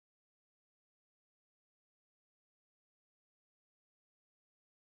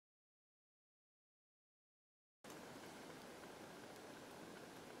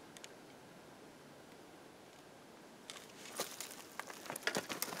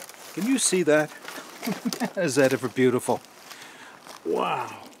Can you see that? Is that ever beautiful?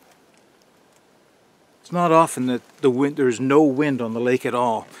 Wow. It's not often that there's no wind on the lake at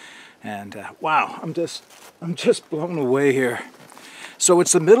all. And wow, I'm just blown away here. So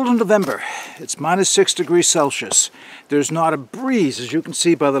it's the middle of November. It's -6 degrees Celsius. There's not a breeze, as you can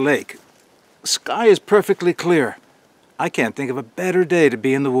see by the lake. The sky is perfectly clear. I can't think of a better day to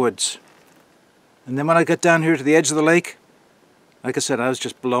be in the woods. And then when I got down here to the edge of the lake, like I said, I was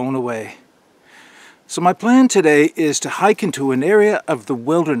just blown away. So my plan today is to hike into an area of the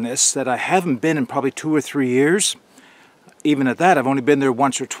wilderness that I haven't been in probably 2 or 3 years. Even at that, I've only been there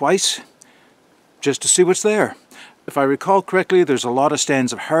once or twice, just to see what's there. If I recall correctly, there's a lot of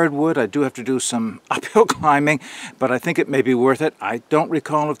stands of hardwood. I do have to do some uphill climbing, but I think it may be worth it. I don't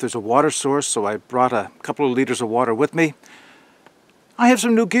recall if there's a water source, so I brought a couple of liters of water with me. I have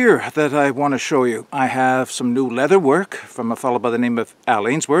some new gear that I want to show you. I have some new leather work from a fellow by the name of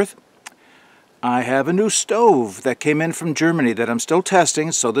Ainsworth. I have a new stove that came in from Germany that I'm still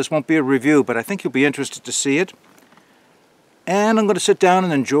testing, so this won't be a review, but I think you'll be interested to see it. And I'm going to sit down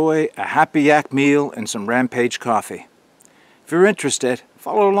and enjoy a Happy Yak meal and some Rampage coffee. If you're interested,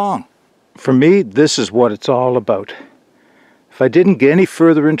 follow along. For me, this is what it's all about. If I didn't get any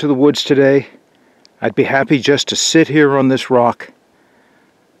further into the woods today, I'd be happy just to sit here on this rock,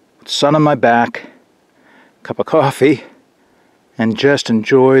 with the sun on my back, cup of coffee, and just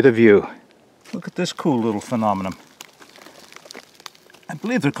enjoy the view. Look at this cool little phenomenon. I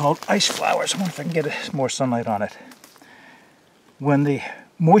believe they're called ice flowers. I wonder if I can get more sunlight on it. When the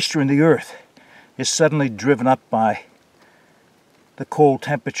moisture in the earth is suddenly driven up by the cold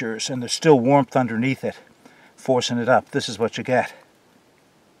temperatures and there's still warmth underneath it, forcing it up, this is what you get.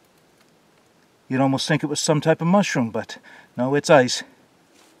 You'd almost think it was some type of mushroom, but no, it's ice.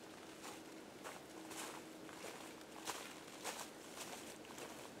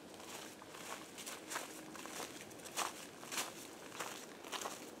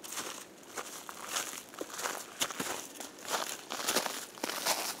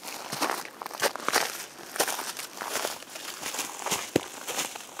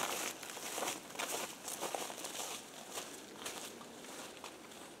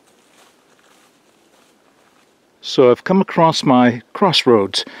 So I've come across my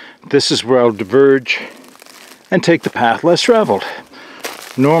crossroads. This is where I'll diverge and take the path less traveled.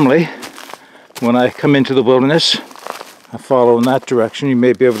 Normally, when I come into the wilderness, I follow in that direction. You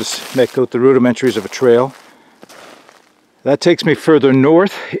may be able to make out the rudimentaries of a trail. That takes me further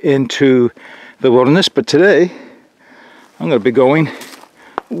north into the wilderness, but today I'm going to be going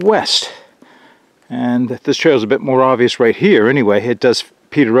west. And this trail is a bit more obvious right here anyway. It does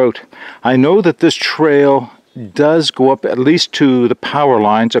peter out. I know that this trail does go up at least to the power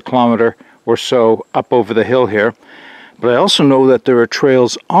lines, a kilometer or so up over the hill here. But I also know that there are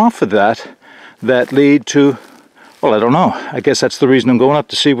trails off of that that lead to, well, I don't know. I guess that's the reason I'm going up,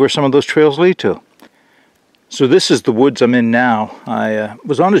 to see where some of those trails lead to. So this is the woods I'm in now. I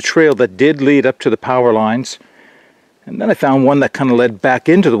was on a trail that did lead up to the power lines, and then I found one that kind of led back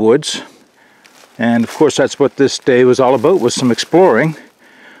into the woods. And of course that's what this day was all about, was some exploring.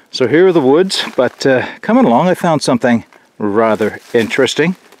 So here are the woods, but coming along I found something rather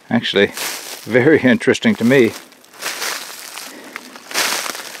interesting. Actually, very interesting to me.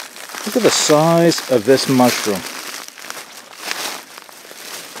 Look at the size of this mushroom.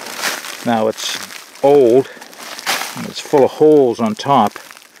 Now it's old, and it's full of holes on top,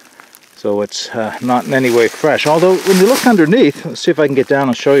 so it's not in any way fresh. Although when you look underneath, let's see if I can get down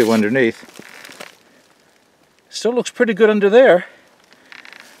and show you underneath. Still looks pretty good under there.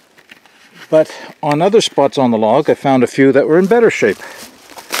 But on other spots on the log, I found a few that were in better shape.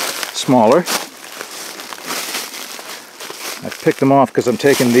 Smaller. I picked them off because I'm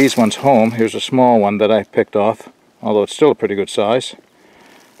taking these ones home. Here's a small one that I picked off, although it's still a pretty good size.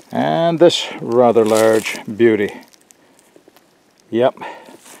 And this rather large beauty. Yep.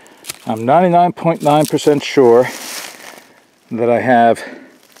 I'm 99.9% sure that I have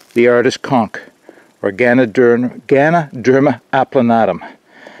the artist conch, or Ganoderma applanatum.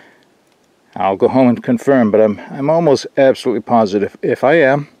 I'll go home and confirm, but I'm almost absolutely positive. If I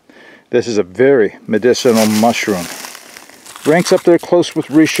am, this is a very medicinal mushroom. Ranks up there close with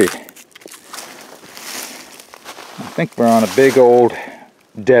reishi. I think we're on a big old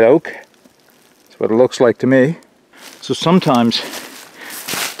dead oak. That's what it looks like to me. So sometimes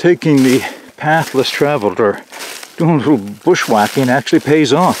taking the path less traveled or doing a little bushwhacking actually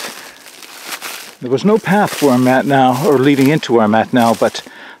pays off. There was no path where I'm at now, or leading into where I'm at now, but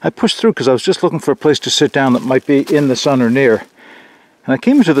I pushed through because I was just looking for a place to sit down that might be in the sun or near. And I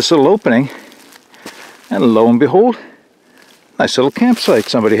came into this little opening, and lo and behold, Nice little campsite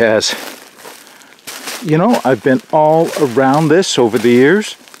somebody has. You know, I've been all around this over the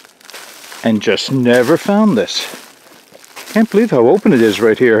years and just never found this. Can't believe how open it is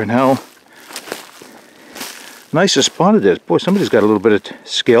right here and how nice a spot it is. Boy, somebody's got a little bit of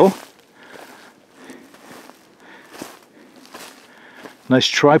skill. Nice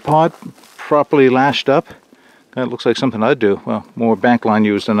tripod, properly lashed up. That looks like something I'd do. Well, more bank line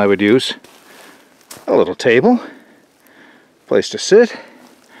used than I would use. A little table, place to sit,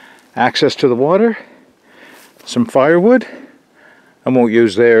 access to the water, some firewood. I won't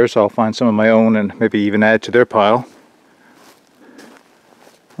use theirs, I'll find some of my own and maybe even add to their pile.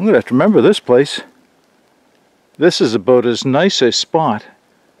 I'm going to have to remember this place. This is about as nice a spot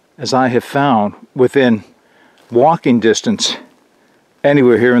as I have found within walking distance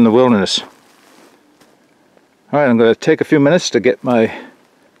anywhere here in the wilderness. Alright, I'm going to take a few minutes to get my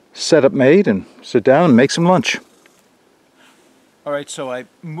setup made and sit down and make some lunch. Alright, so I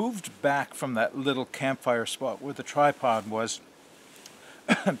moved back from that little campfire spot where the tripod was.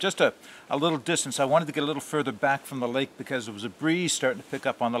 Just a little distance. I wanted to get a little further back from the lake because there was a breeze starting to pick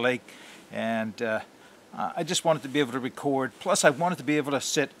up on the lake, and I just wanted to be able to record. Plus I wanted to be able to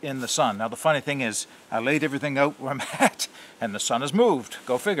sit in the sun. Now the funny thing is, I laid everything out where I'm at and the sun has moved.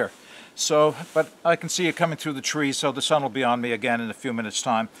 Go figure. So, but I can see it coming through the trees, so the sun will be on me again in a few minutes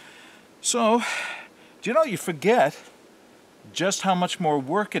time. So, do you know, you forget just how much more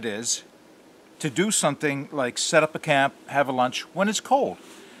work it is to do something like set up a camp, have a lunch when it's cold,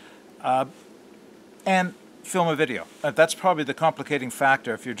 and film a video. That's probably the complicating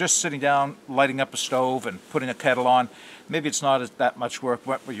factor. If you're just sitting down, lighting up a stove and putting a kettle on, maybe it's not that much work,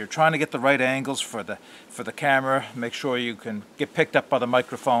 but you're trying to get the right angles for the camera, make sure you can get picked up by the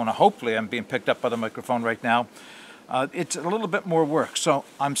microphone. Hopefully I'm being picked up by the microphone right now. It's a little bit more work, so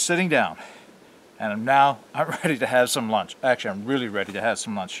I'm sitting down and I'm ready to have some lunch. Actually, I'm really ready to have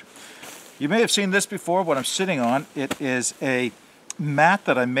some lunch. You may have seen this before, what I'm sitting on. It is a mat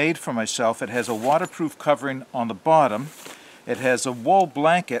that I made for myself. It has a waterproof covering on the bottom. It has a wool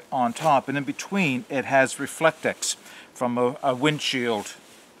blanket on top, and in between it has Reflectex from a windshield,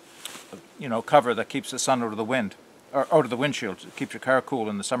 you know, cover that keeps the sun out of the wind, or out of the windshield. It keeps your car cool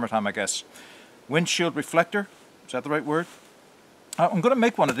in the summertime, I guess. Windshield reflector, is that the right word? I'm going to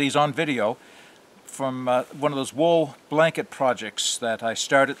make one of these on video from one of those wool blanket projects that I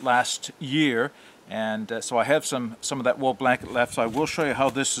started last year, and so I have some of that wool blanket left, so I will show you how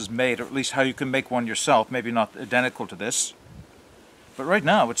this is made, or at least how you can make one yourself, maybe not identical to this. But right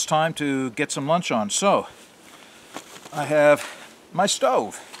now it's time to get some lunch on. So I have my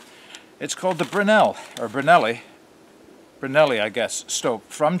stove. It's called the Brunel, or Brunelli, I guess, stove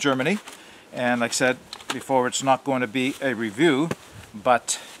from Germany, and like I said before, it's not going to be a review,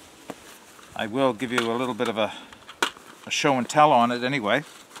 but I will give you a little bit of a show and tell on it anyway.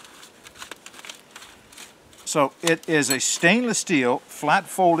 So it is a stainless steel flat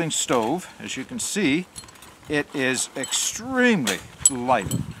folding stove. As you can see, it is extremely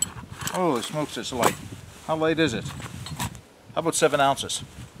light. Holy smokes, it's light. How light is it? How about 7 ounces?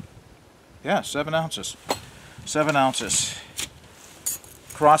 Yeah, 7 ounces. 7 ounces.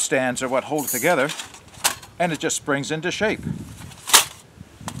 Cross stands are what hold it together, and it just springs into shape.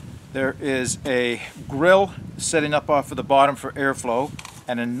 There is a grill setting up off of the bottom for airflow,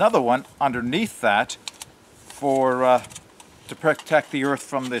 and another one underneath that for to protect the earth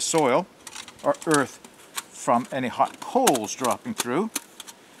from the soil, or earth from any hot coals dropping through.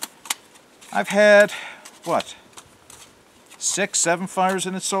 I've had, what, 6, 7 fires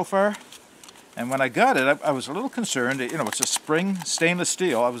in it so far, and when I got it, I was a little concerned. You know, it's a spring stainless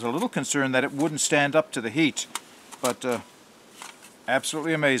steel. I was a little concerned that it wouldn't stand up to the heat, but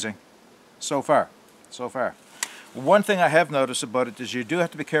absolutely amazing so far. One thing I have noticed about it is you do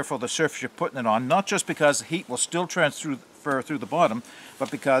have to be careful of the surface you're putting it on, not just because the heat will still transfer through the bottom, but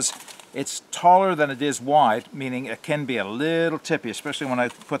because it's taller than it is wide, meaning it can be a little tippy, especially when I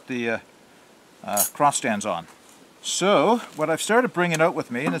put the cross stands on. So what I've started bringing out with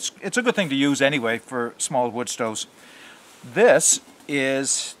me, and it's a good thing to use anyway for small wood stoves, this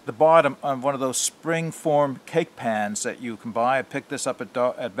is the bottom of one of those spring form cake pans that you can buy. I picked this up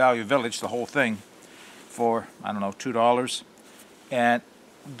at Value Village, the whole thing, for, I don't know, $2. And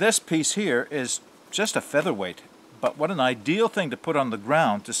this piece here is just a featherweight, but what an ideal thing to put on the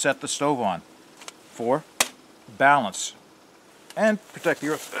ground to set the stove on for balance and protect the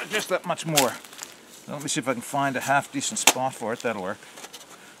earth just that much more. Now, let me see if I can find a half decent spot for it. That'll work.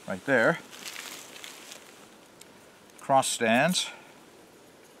 Right there. Cross stands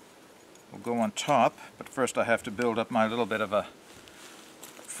will go on top, but first I have to build up my little bit of a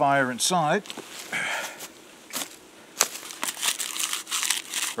fire inside.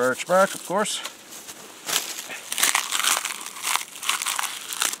 Birch bark, of course.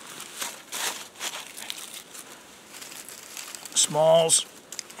 Smalls,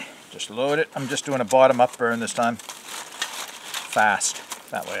 just load it. I'm just doing a bottom-up burn this time. Fast,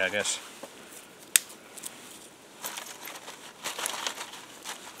 that way I guess.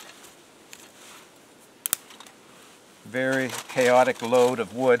 Very chaotic load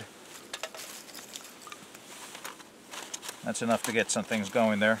of wood. That's enough to get some things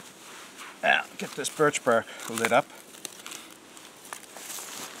going there. Now, get this birch bark lit up.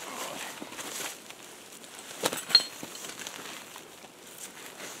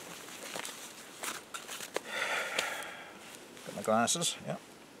 Got my glasses, yeah.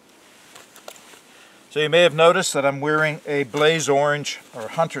 So you may have noticed that I'm wearing a blaze orange or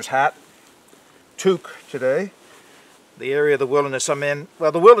hunter's hat toque today. The area of the wilderness I'm in,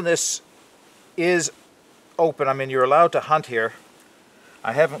 well, the wilderness is open. I mean, you're allowed to hunt here.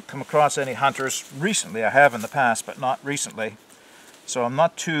 I haven't come across any hunters recently. I have in the past, but not recently. So I'm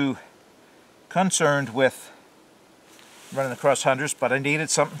not too concerned with running across hunters, but I needed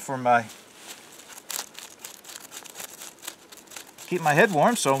something for my keep my head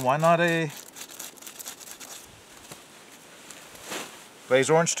warm, so why not a blaze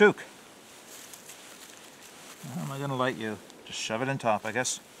orange toque? How am I going to light you? Just shove it in top, I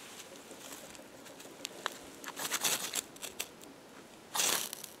guess.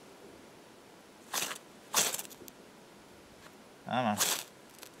 I don't know.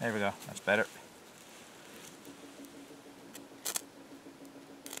 There we go. That's better.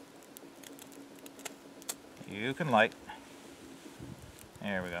 You can light.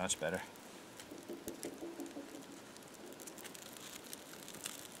 There we go. That's better.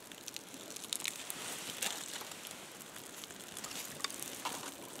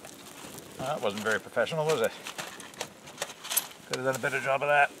 Well, that wasn't very professional, was it? Could have done a better job of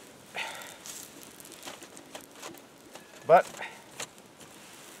that. But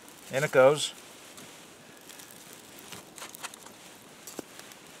in it goes.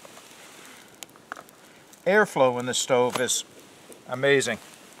 Airflow in this stove is amazing.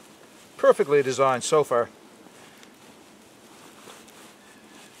 Perfectly designed so far.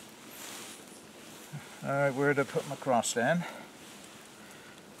 Alright, where did I put my cross stand?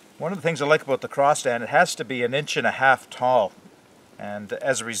 One of the things I like about the cross stand, it has to be 1.5 inches tall, and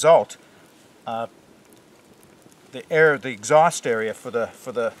as a result, the exhaust area for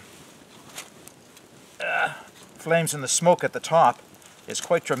the flames and the smoke at the top is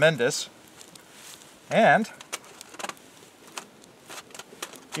quite tremendous, and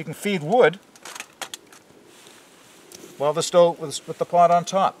you can feed wood while the stove with the pot on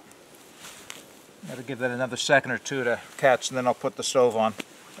top. Got to give that another second or two to catch, and then I'll put the stove on.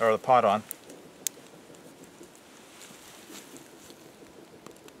 Or the pot on.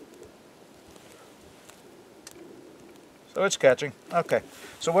 So it's catching. Okay.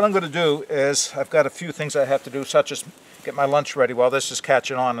 So what I'm going to do is, I've got a few things I have to do, such as get my lunch ready while this is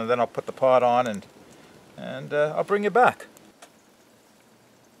catching on, and then I'll put the pot on, and I'll bring you back.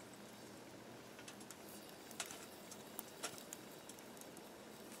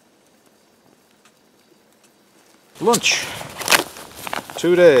 Lunch.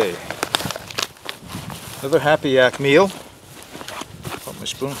 Today, another Happy Yak meal. Put my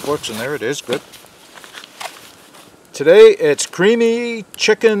spoon forks in there, it is good. Today it's creamy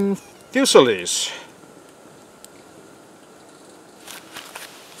chicken fusillis.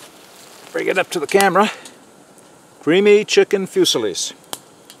 Bring it up to the camera. Creamy chicken fusillis.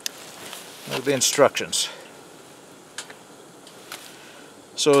 Those are the instructions.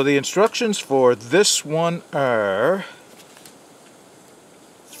 So the instructions for this one are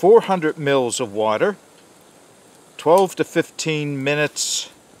 400 mils of water, 12 to 15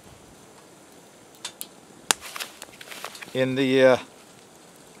 minutes in the,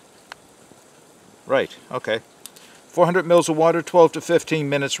 right, okay. 400 mils of water, 12 to 15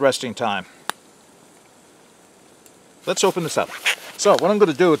 minutes resting time. Let's open this up. So what I'm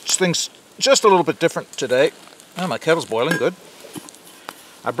going to do, it's things just a little bit different today. Oh, my kettle's boiling, good.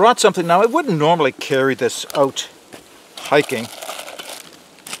 I brought something. Now I wouldn't normally carry this out hiking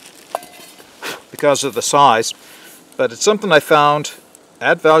because of the size, but it's something I found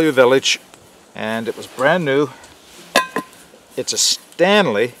at Value Village, and it was brand new. It's a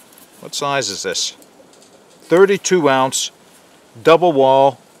Stanley. What size is this? 32 ounce double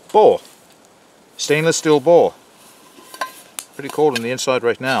wall bowl. Stainless steel bowl. Pretty cold on the inside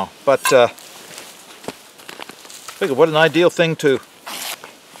right now, but figure what an ideal thing to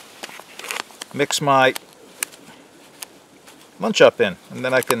mix my lunch up in, and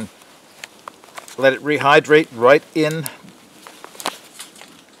then I can let it rehydrate right in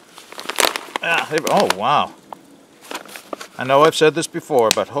Oh, wow. I know I've said this before,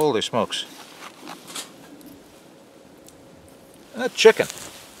 but holy smokes. That chicken.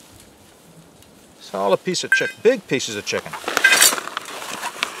 It's all a piece of chicken. Big pieces of chicken.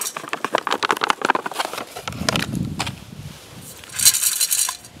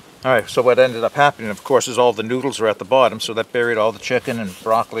 Alright, so what ended up happening, of course, is all the noodles are at the bottom, so that buried all the chicken and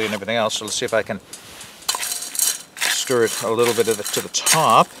broccoli and everything else. So let's see if I can stir it a little bit of it to the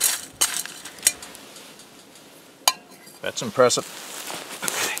top. That's impressive.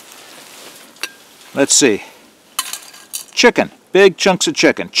 Okay. Let's see. Chicken. Big chunks of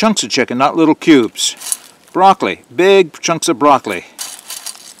chicken. Chunks of chicken, not little cubes. Broccoli. Big chunks of broccoli.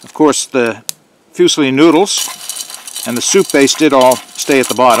 Of course, the fusilli noodles and the soup base did all stay at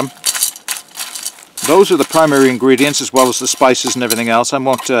the bottom. Those are the primary ingredients, as well as the spices and everything else. I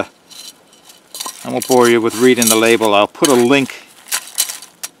won't bore you with reading the label. I'll put a link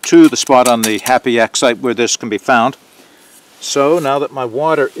to the spot on the Happy Yak site where this can be found. So now that my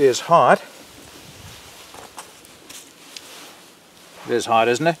water is hot, it is hot,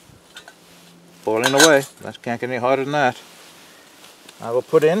 isn't it? Boiling away. That can't get any hotter than that. I will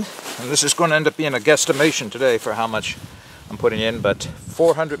put in, and this is going to end up being a guesstimation today for how much I'm putting in, but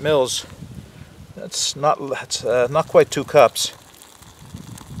 400 mils. That's not quite 2 cups.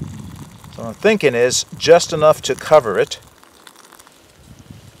 So what I'm thinking is just enough to cover it.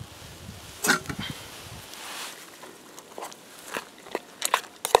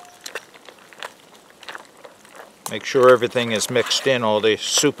 Make sure everything is mixed in, all the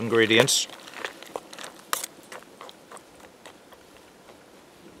soup ingredients.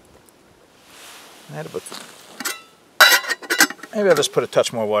 Maybe I'll just put a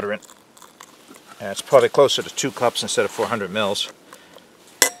touch more water in. Yeah, it's probably closer to 2 cups instead of 400 mils.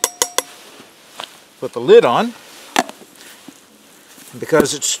 Put the lid on. And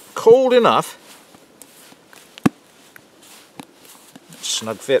because it's cold enough,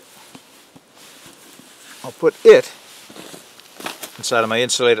 snug fit, I'll put it inside of my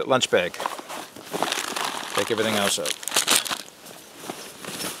insulated lunch bag. Take everything else out.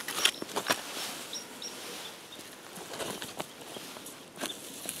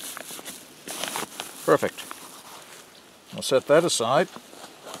 Perfect. I'll set that aside.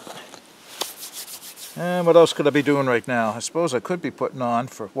 And what else could I be doing right now? I suppose I could be putting on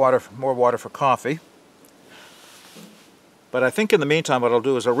for more water for coffee. But I think in the meantime what I'll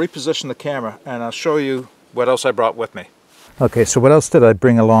do is I'll reposition the camera and I'll show you what else I brought with me. Okay, so what else did I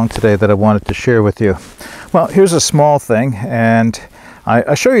bring along today that I wanted to share with you? Well, here's a small thing, and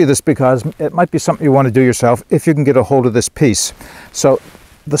I show you this because it might be something you want to do yourself if you can get a hold of this piece. So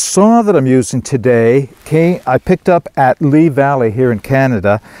the saw that I'm using today, I picked up at Lee Valley here in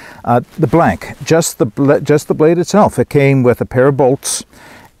Canada, the blank, just the blade itself. It came with a pair of bolts,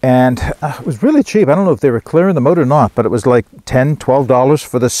 and it was really cheap. I don't know if they were clearing them out or not, but it was like $10, $12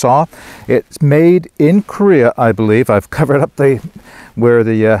 for this saw. It's made in Korea, I believe. I've covered up where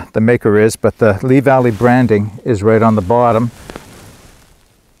the maker is, but the Lee Valley branding is right on the bottom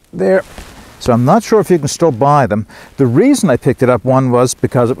there. So I'm not sure if you can still buy them. The reason I picked it up, one, was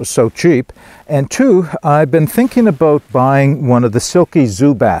because it was so cheap, and two, I've been thinking about buying one of the Silky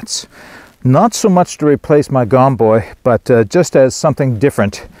Zubats. Not so much to replace my Gomboy, but just as something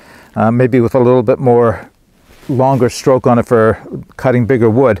different, maybe with a little bit more longer stroke on it for cutting bigger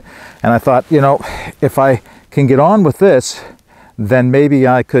wood. And I thought, you know, if I can get on with this, then maybe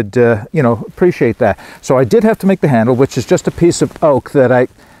I could, you know, appreciate that. So I did have to make the handle, which is just a piece of oak that I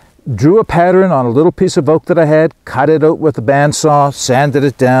drew a pattern on a little piece of oak that I had, cut it out with a bandsaw, sanded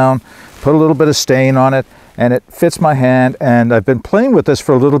it down, put a little bit of stain on it, and it fits my hand. And I've been playing with this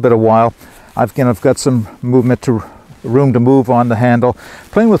for a little bit of while. I've got some room to move on the handle,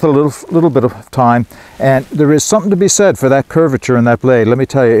 playing with a little bit of time, and there is something to be said for that curvature in that blade. Let me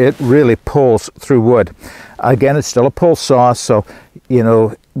tell you, it really pulls through wood. Again, it's still a pull saw, so you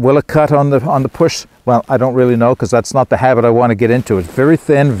know, will it cut on the push? Well, I don't really know, because that's not the habit I want to get into. It's very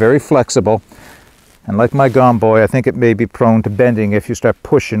thin, very flexible, and like my Gomboy, I think it may be prone to bending if you start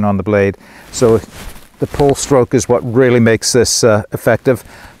pushing on the blade. So the pull stroke is what really makes this effective.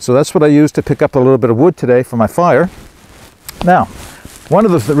 So that's what I used to pick up a little bit of wood today for my fire. Now, one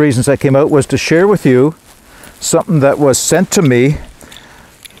of the reasons I came out was to share with you something that was sent to me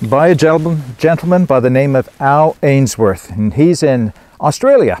by a gentleman by the name of Al Ainsworth, and he's in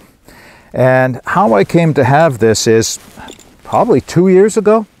Australia. And how I came to have this is probably 2 years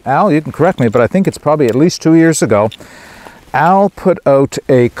ago. Al, you can correct me, but I think it's probably at least 2 years ago. Al put out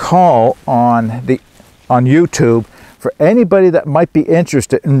a call on YouTube for anybody that might be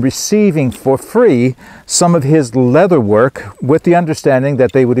interested in receiving for free some of his leather work, with the understanding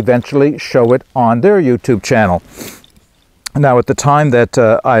that they would eventually show it on their YouTube channel. Now, at the time that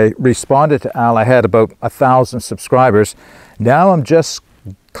I responded to Al, I had about 1,000 subscribers. Now I'm just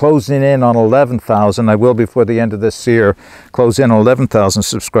closing in on 11,000. I will, before the end of this year, close in on 11,000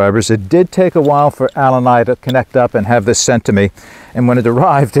 subscribers. It did take a while for Al and I to connect up and have this sent to me. And when it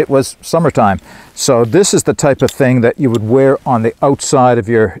arrived, it was summertime. So this is the type of thing that you would wear on the outside of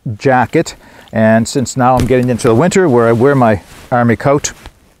your jacket. And since now I'm getting into the winter, where I wear my army coat,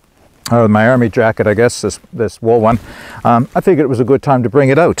 or my army jacket, I guess, this wool one, I figured it was a good time to bring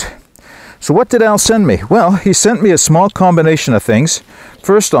it out. So what did Al send me? Well, he sent me a small combination of things.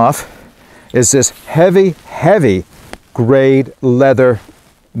 First off is this heavy, heavy grade leather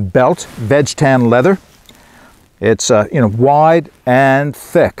belt, veg tan leather. It's wide and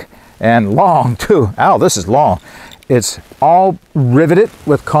thick and long too. Al, this is long. It's all riveted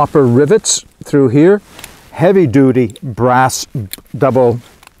with copper rivets through here. Heavy duty brass double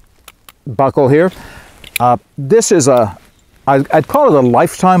buckle here. This is I'd call it a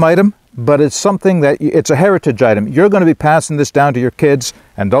lifetime item, but it's something that, it's a heritage item. You're going to be passing this down to your kids,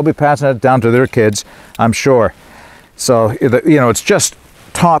 and they'll be passing it down to their kids, I'm sure. So, it's just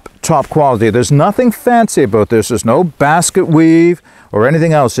top quality. There's nothing fancy about this. There's no basket weave or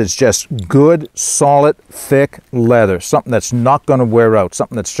anything else. It's just good, solid, thick leather. Something that's not going to wear out.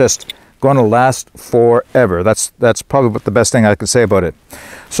 Something that's just going to last forever. That's probably the best thing I could say about it.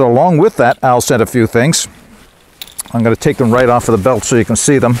 So along with that, Al sent a few things. I'm going to take them right off of the belt so you can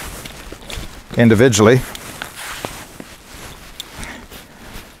see them individually.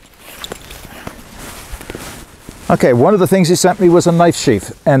 Okay, one of the things he sent me was a knife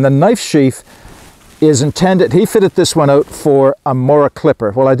sheath, and the knife sheath is intended, he fitted this one out for a Mora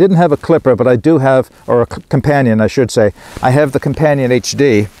clipper. Well, I didn't have a clipper, but I do have, or a companion, I should say. I have the companion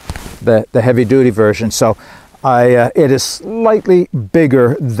HD, the heavy duty version, so it is slightly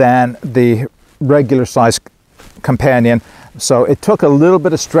bigger than the regular size companion. So it took a little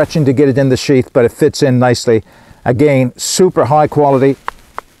bit of stretching to get it in the sheath, but it fits in nicely. Again, super high quality,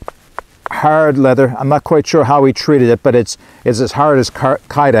 hard leather. I'm not quite sure how he treated it, but it's as hard as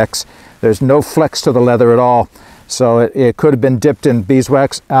Kydex. There's no flex to the leather at all. So it could have been dipped in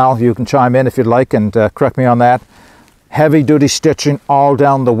beeswax. Al, you can chime in if you'd like and correct me on that. Heavy duty stitching all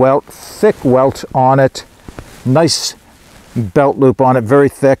down the welt, thick welt on it. Nice belt loop on it, very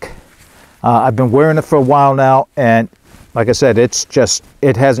thick. I've been wearing it for a while now, and like I said,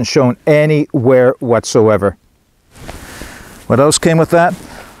 it hasn't shown any wear whatsoever. What else came with that?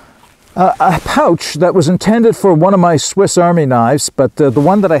 A pouch that was intended for one of my Swiss Army knives, but the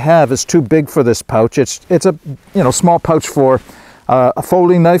one that I have is too big for this pouch. It's a small pouch for a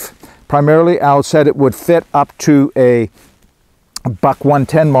folding knife. Primarily, Al said it would fit up to a Buck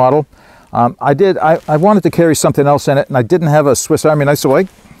 110 model. I wanted to carry something else in it, and I didn't have a Swiss Army knife, so I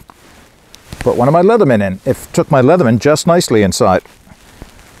put one of my Leatherman in. It took my Leatherman just nicely inside.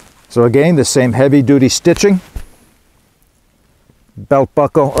 So again, the same heavy duty stitching, belt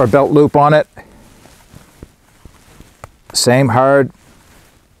buckle or belt loop on it, same hard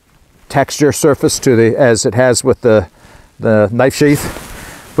texture surface as it has with the knife sheath.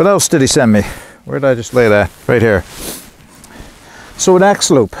 What else did he send me? Where did I just lay that? Right here. So an axe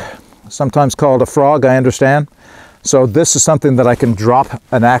loop, sometimes called a frog, I understand. So this is something that I can drop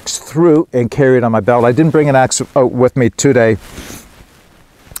an axe through and carry it on my belt. I didn't bring an axe out with me today.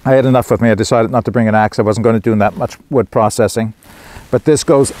 I had enough with me. I decided not to bring an axe. I wasn't going to do that much wood processing. But this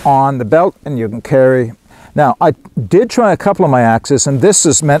goes on the belt and you can carry. Now, I did try a couple of my axes, and this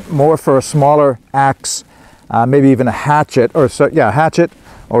is meant more for a smaller axe, maybe even a hatchet, hatchet,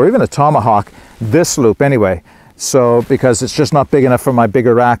 or even a tomahawk. This loop anyway. So, because it's just not big enough for my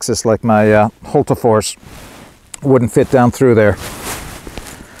bigger axes, like my Hultafors wouldn't fit down through there.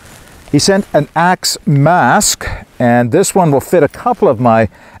 He sent an axe mask, and this one will fit a couple of my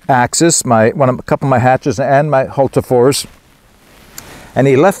axes, a couple of my hatches and my Hultafors. And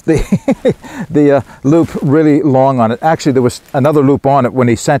he left the loop really long on it. Actually, there was another loop on it when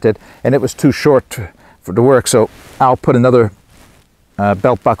he sent it, and it was too short to work, so I'll put another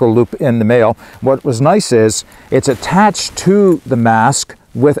belt buckle loop in the mail. What was nice is it's attached to the mask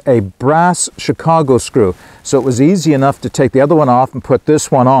with a brass Chicago screw, so it was easy enough to take the other one off and put this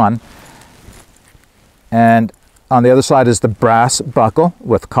one on. And on the other side is the brass buckle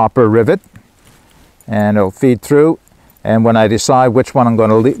with copper rivet, and it'll feed through. And when I decide which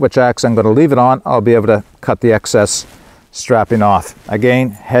axe I'm going to leave it on, I'll be able to cut the excess strapping off. Again,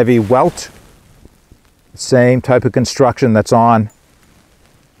 heavy welt, same type of construction that's on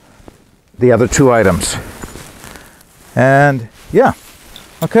the other two items. And yeah,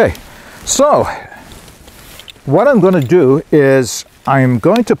 okay. So what I'm going to do is I'm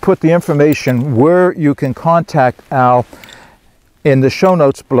going to put the information where you can contact Al in the show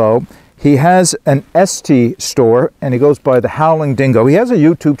notes below. He has an ST store, and he goes by the Howling Dingo. He has a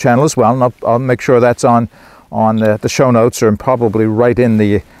YouTube channel as well, and I'll make sure that's on the show notes, or probably right in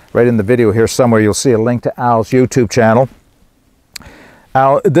the video here somewhere. You'll see a link to Al's YouTube channel.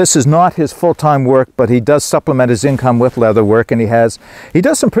 Al, this is not his full-time work, but he does supplement his income with leather work, and he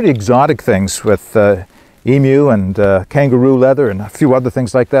does some pretty exotic things with emu and kangaroo leather and a few other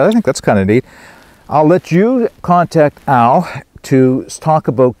things like that. I think that's kind of neat. I'll let you contact Al to talk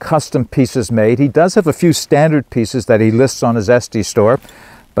about custom pieces made. He does have a few standard pieces that he lists on his SD store,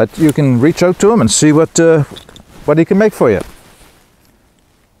 but you can reach out to him and see what he can make for you.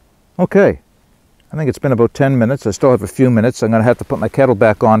 Okay, I think it's been about 10 minutes. I still have a few minutes. I'm going to have to put my kettle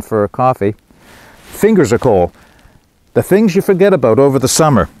back on for coffee. Fingers are cold. The things you forget about over the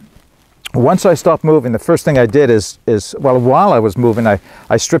summer. Once I stopped moving, the first thing I did is well, while I was moving,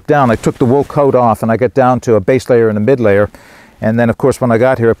 I stripped down. I took the wool coat off, and I got down to a base layer and a mid layer. And then, of course, when I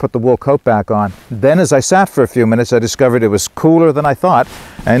got here, I put the wool coat back on. Then, as I sat for a few minutes, I discovered it was cooler than I thought.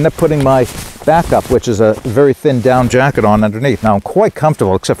 I ended up putting my backup, which is a very thin down jacket, on underneath. Now, I'm quite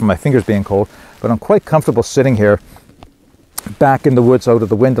comfortable, except for my fingers being cold, but I'm quite comfortable sitting here back in the woods out of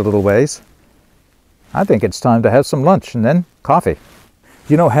the wind a little ways. I think it's time to have some lunch and then coffee.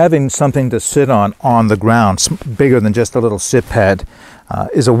 You know, having something to sit on the ground, bigger than just a little sit pad,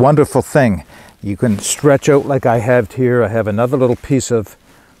 is a wonderful thing. You can stretch out like I have here. I have another little piece of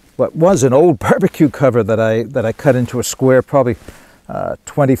what was an old barbecue cover that I cut into a square, probably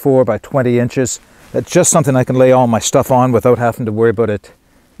 24 by 20 inches. That's just something I can lay all my stuff on without having to worry about it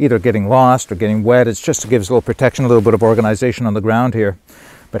either getting lost or getting wet. It's just to give us a little protection, a little bit of organization on the ground here.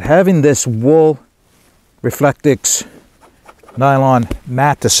 But having this wool Reflectix nylon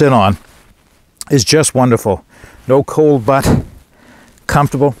mat to sit on is just wonderful. No cold butt.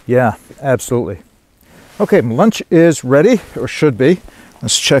 Comfortable? Yeah, absolutely. Okay, lunch is ready, or should be.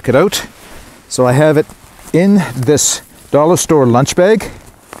 Let's check it out. So I have it in this dollar store lunch bag,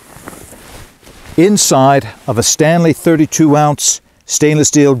 inside of a Stanley 32-ounce stainless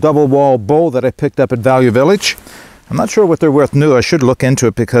steel double wall bowl that I picked up at Value Village. I'm not sure what they're worth new. I should look into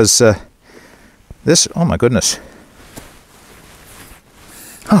it because this, oh my goodness.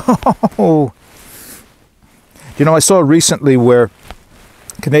 Oh, you know, I saw recently where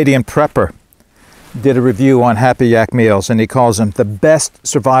Canadian Prepper did a review on Happy Yak meals, and he calls them the best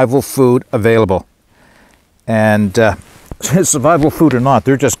survival food available. And survival food or not,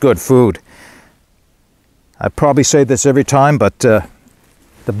 they're just good food. I probably say this every time, but the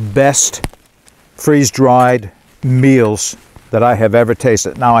best freeze-dried meals that I have ever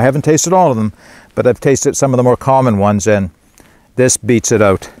tasted. Now, I haven't tasted all of them, but I've tasted some of the more common ones, and this beats it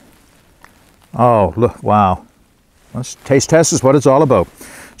out. Oh, look, wow. Taste test is what it's all about.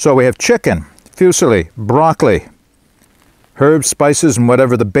 So we have chicken, fusilli, broccoli, herbs, spices, and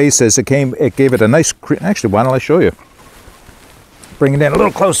whatever the base is. It gave it a nice, actually, why don't I show you? Bring it in a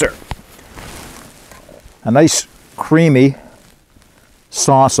little closer. A nice creamy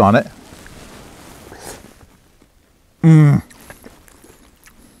sauce on it.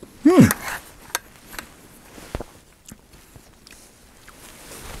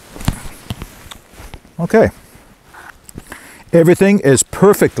 Okay. Everything is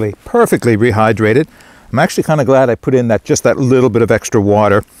perfectly rehydrated. I'm actually kind of glad I put in just that little bit of extra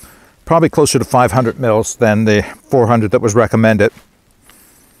water. Probably closer to 500 mils than the 400 that was recommended.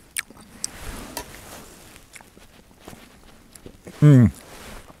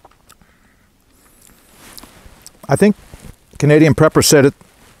 I think Canadian Prepper said it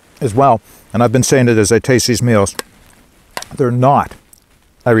as well, and I've been saying it as I taste these meals. They're not,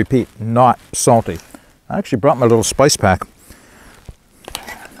 I repeat, not salty. I actually brought my little spice pack.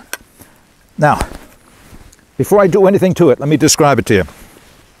 Now, before I do anything to it, let me describe it to you.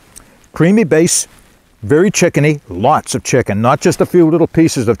 Creamy base, very chickeny, lots of chicken. Not just a few little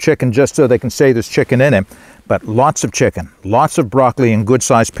pieces of chicken just so they can say there's chicken in it, but lots of chicken, lots of broccoli in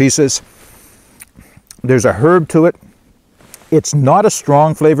good-sized pieces. There's a herb to it. It's not a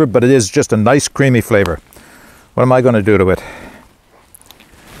strong flavor, but it is just a nice creamy flavor. What am I going to do to it?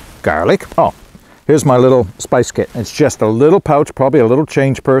 Garlic. Oh, here's my little spice kit. It's just a little pouch, probably a little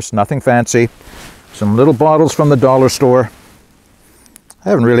change purse, nothing fancy. Some little bottles from the dollar store. I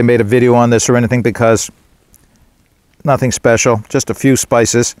haven't really made a video on this or anything because nothing special, just a few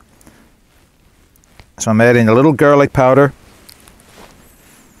spices. So I'm adding a little garlic powder.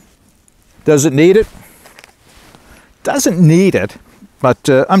 Does it need it? Doesn't need it, but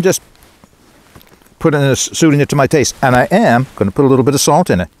I'm just suiting it to my taste. And I am going to put a little bit of salt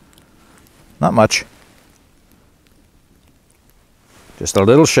in it. Not much. Just a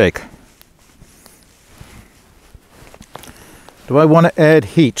little shake. Do I want to add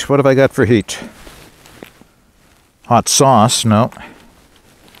heat? What have I got for heat? Hot sauce, no.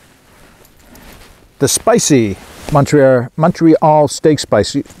 The spicy Montreal steak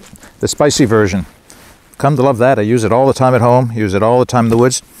spicy, the spicy version. Come to love that. I use it all the time at home. Use it all the time in the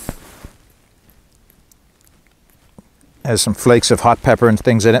woods. Has some flakes of hot pepper and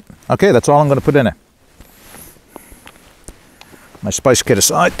things in it. Okay, that's all I'm going to put in it. My spice kit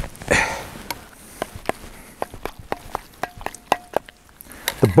aside.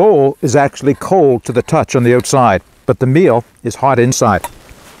 The bowl is actually cold to the touch on the outside, but the meal is hot inside.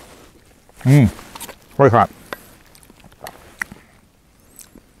 Very hot.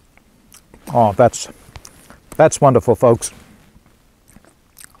 Oh, that's wonderful, folks.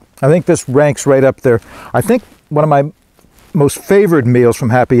 I think this ranks right up there. I think one of my most favored meals from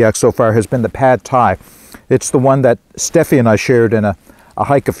Happy Yak so far has been the pad thai. It's the one that Steffi and I shared in a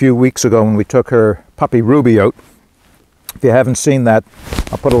hike a few weeks ago when we took her puppy Ruby out. If you haven't seen that,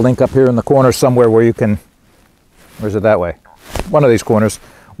 I'll put a link up here in the corner somewhere where you can, or is it that way? One of these corners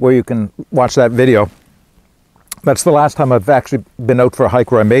where you can watch that video. That's the last time I've actually been out for a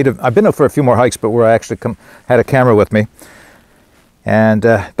hike where I've been out for a few more hikes, but where I actually had a camera with me. And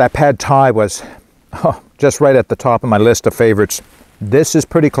that pad thai was just right at the top of my list of favorites. This is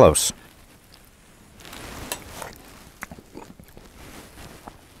pretty close.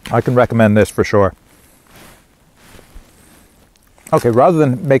 I can recommend this for sure. Okay, rather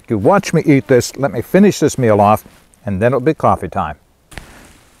than make you watch me eat this, let me finish this meal off, and then it'll be coffee time.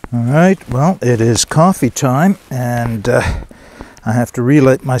 All right, well, it is coffee time, and I have to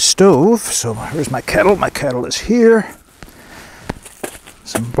relight my stove. So here's my kettle. My kettle is here.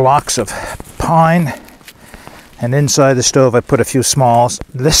 Some blocks of pine, and inside the stove I put a few smalls.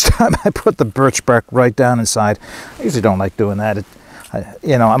 This time I put the birch bark right down inside. I usually don't like doing that.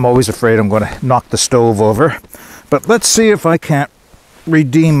 I'm always afraid I'm going to knock the stove over. But let's see if I can't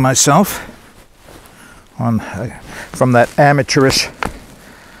redeem myself from that amateurish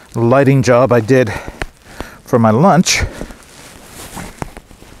lighting job I did for my lunch.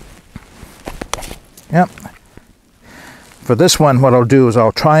 Yep. For this one, what I'll do is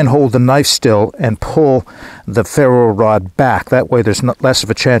I'll try and hold the knife still and pull the ferro rod back. That way there's less of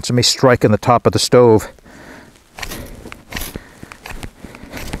a chance of me striking the top of the stove.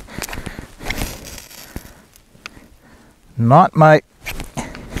 Not my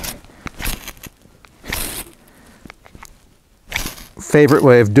favorite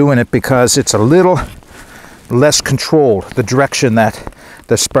way of doing it because it's a little less controlled, the direction that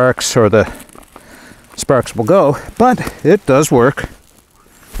the sparks will go, but it does work.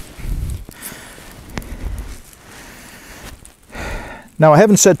 Now, I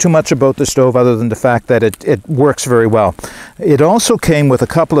haven't said too much about the stove other than the fact that it works very well. It also came with a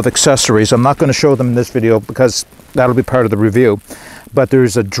couple of accessories. I'm not going to show them in this video because that'll be part of the review, but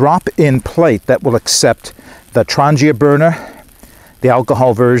there's a drop-in plate that will accept the Trangia burner, the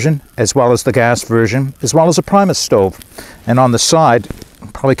alcohol version, as well as the gas version, as well as a Primus stove. And on the side,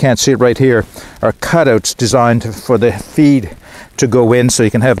 probably can't see it right here, are cutouts designed for the feed to go in so you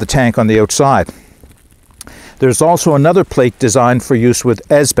can have the tank on the outside. There's also another plate designed for use with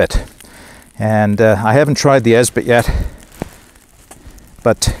Esbit. And I haven't tried the Esbit yet,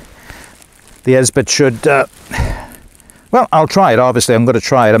 but the Esbit should, well, I'll try it, obviously. I'm going to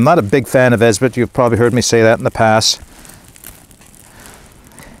try it. I'm not a big fan of Esbit. You've probably heard me say that in the past.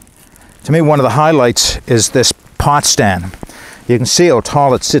 To me, one of the highlights is this pot stand. You can see how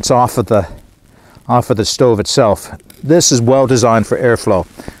tall it sits off of the stove itself. This is well designed for airflow.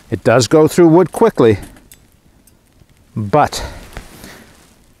 It does go through wood quickly, but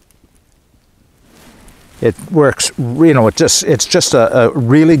it works. It's just a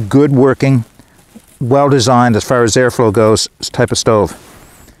really good working, well designed as far as airflow goes type of stove.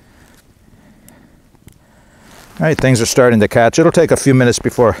 All right, things are starting to catch. It'll take a few minutes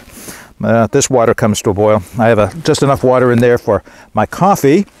before this water comes to a boil. I have just enough water in there for my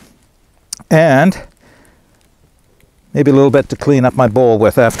coffee and maybe a little bit to clean up my bowl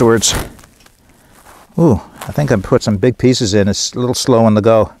with afterwards. Ooh, I think I put some big pieces in. It's a little slow on the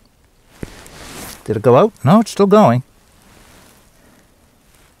go. Did it go out? No, it's still going.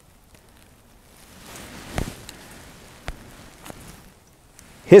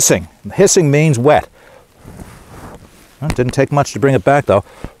 Hissing. Hissing means wet. Well, it didn't take much to bring it back, though.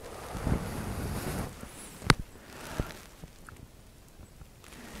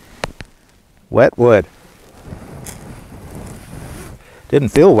 Wet wood. Didn't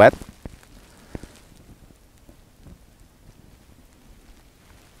feel wet.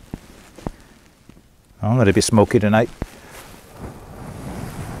 I'm going to be smoky tonight.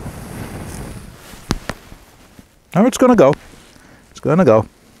 Oh, it's going to go. It's going to go.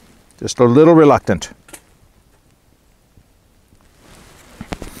 Just a little reluctant.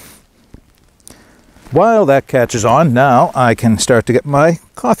 While that catches on, now I can start to get my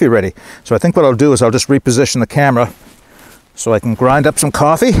coffee ready. So I think what I'll do is I'll just reposition the camera so I can grind up some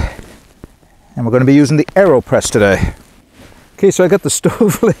coffee. And we're going to be using the AeroPress today. Okay, so I got the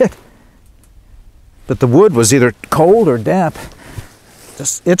stove lit. But the wood was either cold or damp.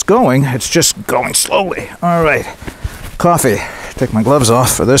 It's going. It's just going slowly. All right. Coffee. Take my gloves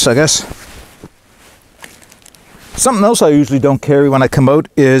off for this, I guess. Something else I usually don't carry when I come out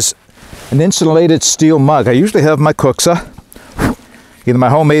is an insulated steel mug. I usually have my Kuksa, either my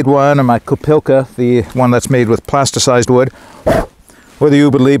homemade one or my Kupilka, the one that's made with plasticized wood, or the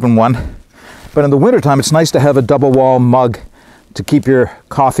Uber Leben one. But in the wintertime, it's nice to have a double wall mug to keep your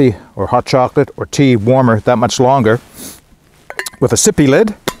coffee or hot chocolate or tea warmer that much longer, with a sippy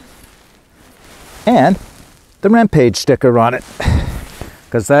lid and the Rampage sticker on it,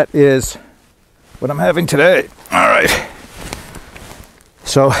 because that is what I'm having today. All right.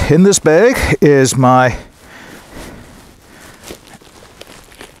 So in this bag is my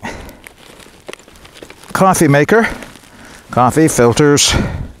coffee maker, coffee filters,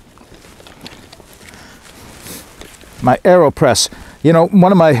 my AeroPress. You know,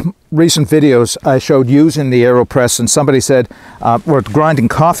 one of my recent videos I showed using the AeroPress, and somebody said, we're grinding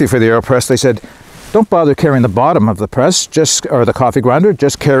coffee for the AeroPress. They said, don't bother carrying the bottom of the press, or the coffee grinder,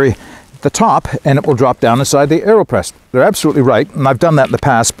 just carry the top and it will drop down inside the AeroPress. They're absolutely right, and I've done that in the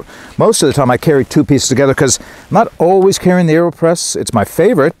past. Most of the time I carry two pieces together because I'm not always carrying the AeroPress. It's my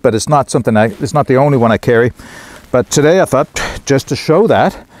favorite, but it's not something it's not the only one I carry. But today I thought, just to show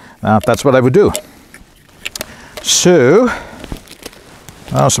that, that's what I would do. So,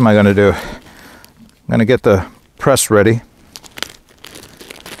 what else am I going to do? I'm going to get the press ready.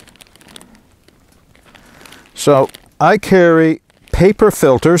 So I carry paper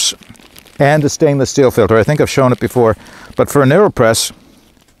filters and a stainless steel filter. I think I've shown it before, but for an AeroPress,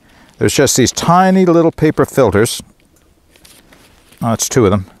 there's just these tiny little paper filters. Oh, it's two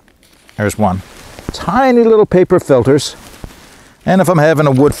of them. There's one. Tiny little paper filters. And if I'm having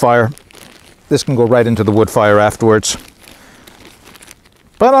a wood fire, this can go right into the wood fire afterwards.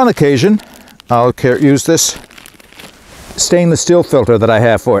 But on occasion, I'll use this stainless steel filter that I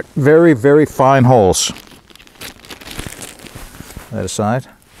have for it. Very, very fine holes. That aside.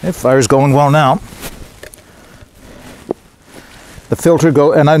 The fire's going well now. The filter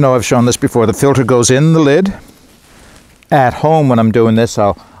and I know I've shown this before, the filter goes in the lid. At home when I'm doing this,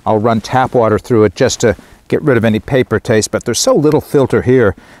 I'll run tap water through it just to get rid of any paper taste, but there's so little filter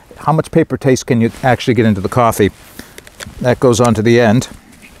here. How much paper taste can you actually get into the coffee? That goes on to the end.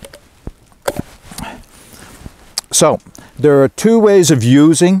 So, there are two ways of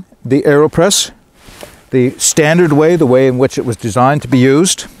using the AeroPress. The standard way, the way in which it was designed to be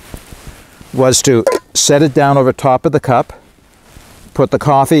used, was to set it down over top of the cup, put the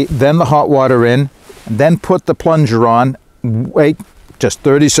coffee, then the hot water in, and then put the plunger on, wait just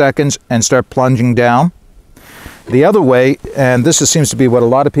 30 seconds and start plunging down. The other way, and this seems to be what a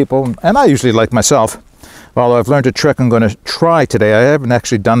lot of people, and I usually like myself, although I've learned a trick I'm going to try today, I haven't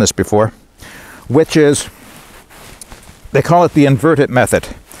actually done this before, which is, they call it the inverted method.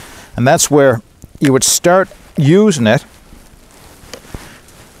 And that's where you would start using it,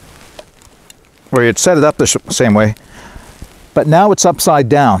 where you'd set it up the same way, but now it's upside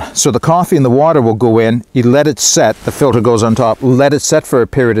down. So the coffee and the water will go in, you let it set, the filter goes on top, let it set for a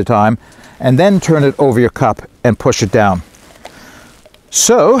period of time, and then turn it over your cup and push it down.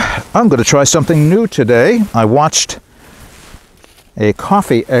 So, I'm going to try something new today. I watched a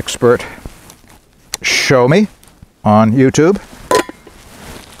coffee expert show me on YouTube.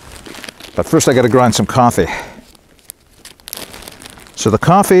 But first I got to grind some coffee. So the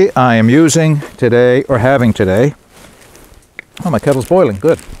coffee I am using today, or having today, oh, my kettle's boiling,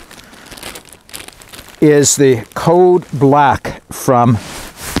 good, is the Code Black from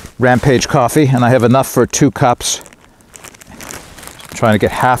Rampage Coffee, and I have enough for 2 cups. I'm trying to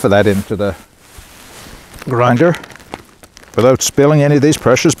get half of that into the grinder without spilling any of these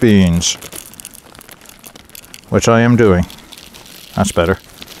precious beans, which I am doing. That's better.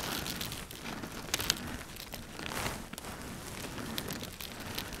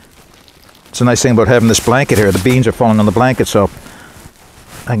 It's a nice thing about having this blanket here. The beans are falling on the blanket, so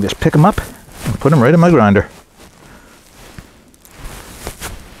I can just pick them up and put them right in my grinder.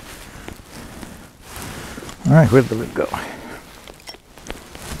 All right, where did the lid go?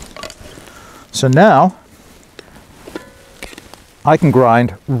 So now I can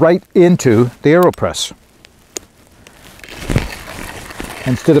grind right into the AeroPress.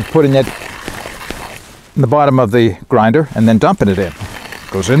 Instead of putting it in the bottom of the grinder and then dumping it in.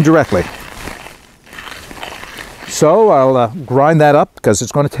 It goes in directly. So I'll grind that up because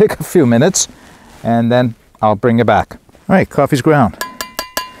it's going to take a few minutes, and then I'll bring it back. All right, coffee's ground.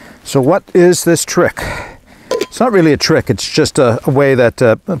 So what is this trick? It's not really a trick, it's just a way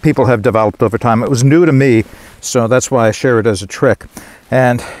that people have developed over time. It was new to me, so that's why I share it as a trick.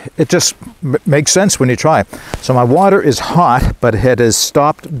 And it just makes sense when you try it. So my water is hot, but it has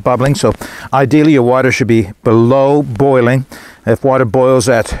stopped bubbling. So ideally your water should be below boiling. If water boils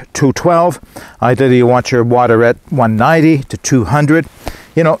at 212, ideally you want your water at 190 to 200.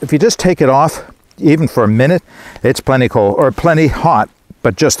 You know, if you just take it off, even for a minute, it's plenty cold, or plenty hot,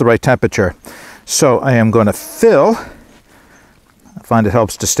 but just the right temperature. So I am going to fill. I find it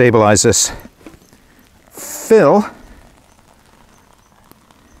helps to stabilize this. Fill.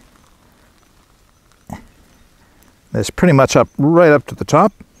 It's pretty much up, right up to the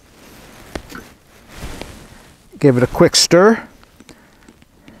top. Give it a quick stir.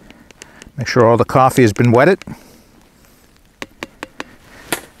 Make sure all the coffee has been wetted.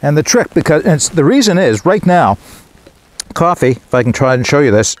 And the trick, because the reason is, right now, coffee, if I can try and show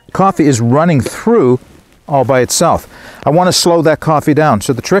you this, coffee is running through all by itself. I want to slow that coffee down.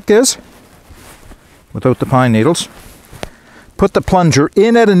 So the trick is, without the pine needles, put the plunger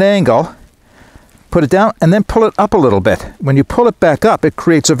in at an angle, put it down, and then pull it up a little bit. When you pull it back up, it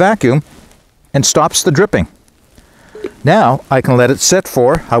creates a vacuum and stops the dripping. Now I can let it sit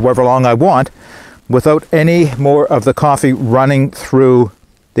for however long I want without any more of the coffee running through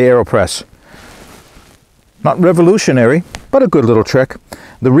the AeroPress. Not revolutionary, but a good little trick.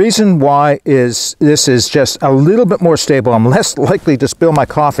 The reason why is this is just a little bit more stable. I'm less likely to spill my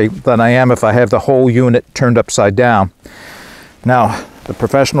coffee than I am if I have the whole unit turned upside down. Now, the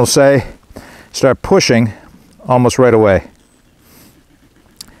professionals say, start pushing almost right away.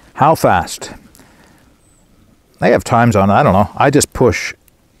 How fast? They have times on it, I don't know. I just push.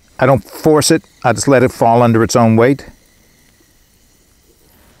 I don't force it. I just let it fall under its own weight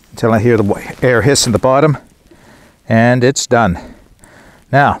until I hear the air hiss in the bottom, and it's done.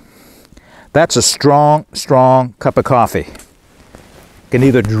 Now, that's a strong, strong cup of coffee. You can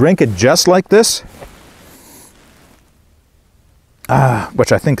either drink it just like this,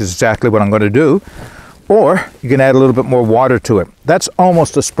 which I think is exactly what I'm going to do, or you can add a little bit more water to it. That's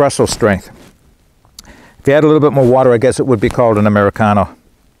almost espresso strength. If you add a little bit more water, I guess it would be called an Americano.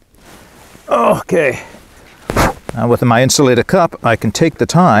 Okay. Now with my insulated cup, I can take the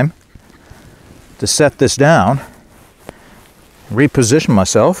time to set this down, reposition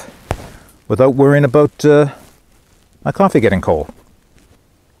myself without worrying about my coffee getting cold.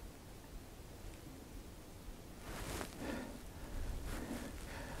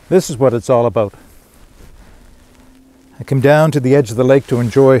 This is what it's all about. I came down to the edge of the lake to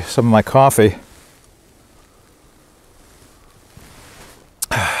enjoy some of my coffee.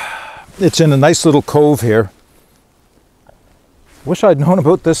 It's in a nice little cove here. Wish I'd known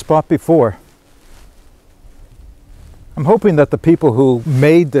about this spot before. I'm hoping that the people who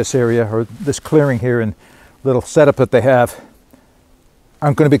made this area, or this clearing here and little setup that they have,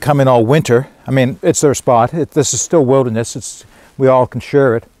 aren't going to be coming all winter. I mean, it's their spot. This is still wilderness. We all can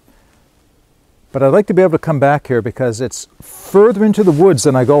share it. But I'd like to be able to come back here because it's further into the woods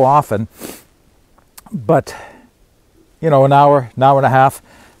than I go often. But, you know, an hour and a half,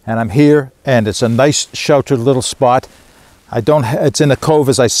 and I'm here, and it's a nice sheltered little spot. It's in a cove,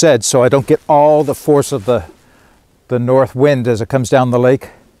 as I said, so I don't get all the force of the north wind as it comes down the lake.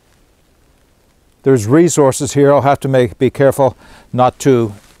 There's resources here. I'll have to be careful not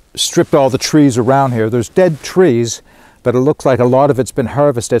to strip all the trees around here. There's dead trees, but it looks like a lot of it's been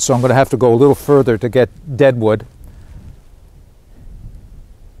harvested, so I'm going to have to go a little further to get dead wood.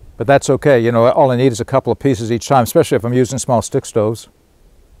 But that's okay. You know, all I need is a couple of pieces each time, especially if I'm using small stick stoves.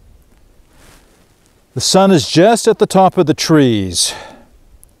 The sun is just at the top of the trees.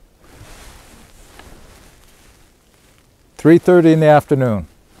 3:30 in the afternoon.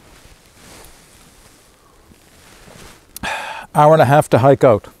 Hour and a half to hike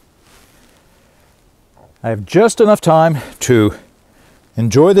out. I have just enough time to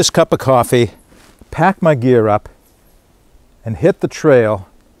enjoy this cup of coffee, pack my gear up, and hit the trail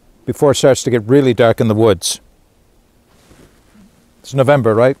before it starts to get really dark in the woods. It's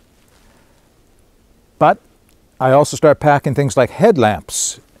November, right? But I also start packing things like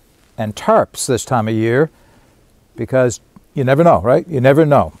headlamps and tarps this time of year because you never know, right? You never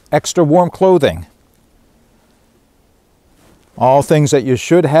know. Extra warm clothing. All things that you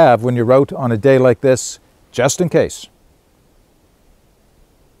should have when you're out on a day like this, just in case.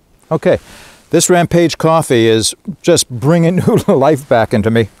 Okay, this Rampage coffee is just bringing new life back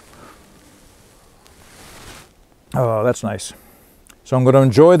into me. Oh, that's nice. So I'm going to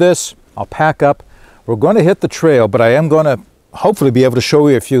enjoy this. I'll pack up. We're going to hit the trail, but I am going to hopefully be able to show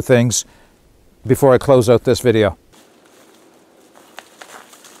you a few things before I close out this video.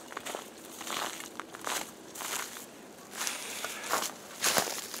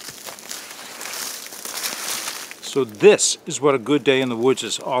 So this is what a good day in the woods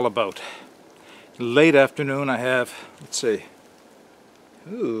is all about. Late afternoon, I have, let's see,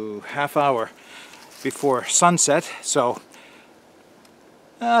 half hour before sunset, so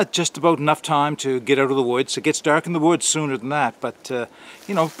just about enough time to get out of the woods. It gets dark in the woods sooner than that, but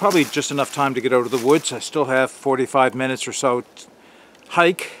you know, probably just enough time to get out of the woods. I still have 45 minutes or so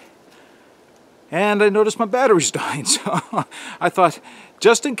hike, and I noticed my battery's dying, so I thought,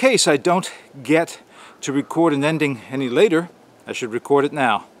 just in case I don't get to record an ending any later, I should record it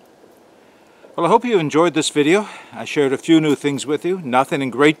now. Well, I hope you enjoyed this video. I shared a few new things with you, nothing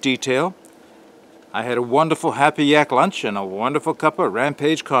in great detail. I had a wonderful Happy Yak lunch and a wonderful cup of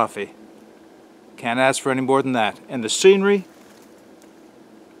Rampage coffee. Can't ask for any more than that. And the scenery,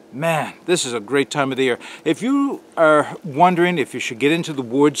 man, this is a great time of the year. If you are wondering if you should get into the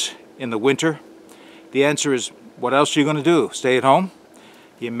woods in the winter, the answer is, what else are you going to do? Stay at home?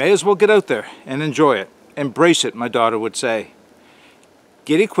 You may as well get out there and enjoy it. Embrace it, my daughter would say.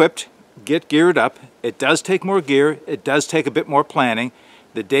 Get equipped, get geared up. It does take more gear. It does take a bit more planning.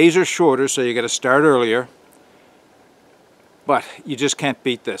 The days are shorter, so you got to start earlier. But you just can't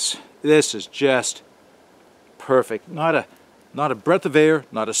beat this. This is just perfect. Not a breath of air,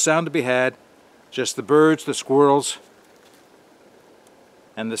 not a sound to be had. Just the birds, the squirrels,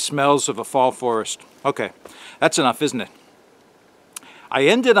 and the smells of a fall forest. Okay, that's enough, isn't it? I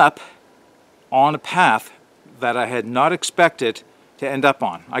ended up on a path that I had not expected to end up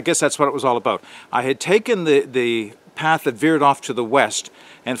on. I guess that's what it was all about. I had taken the path that veered off to the west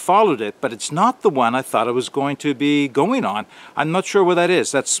and followed it, but it's not the one I thought I was going to be going on. I'm not sure where that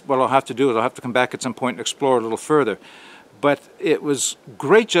is. That's what I'll have to do. I'll have to come back at some point and explore a little further. But it was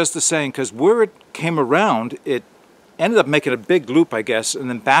great just the same, because where it came around, it ended up making a big loop, I guess, and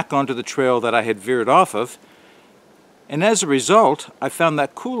then back onto the trail that I had veered off of. And as a result, I found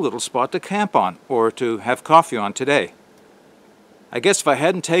that cool little spot to camp on, or to have coffee on today. I guess if I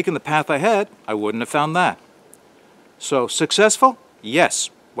hadn't taken the path I had, I wouldn't have found that. So, successful? Yes.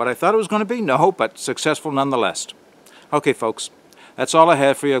 What I thought it was going to be? No, but successful nonetheless. Okay, folks, that's all I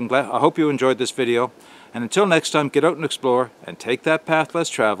have for you. I hope you enjoyed this video. And until next time, get out and explore, and take that path less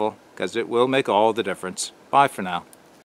traveled, because it will make all the difference. Bye for now.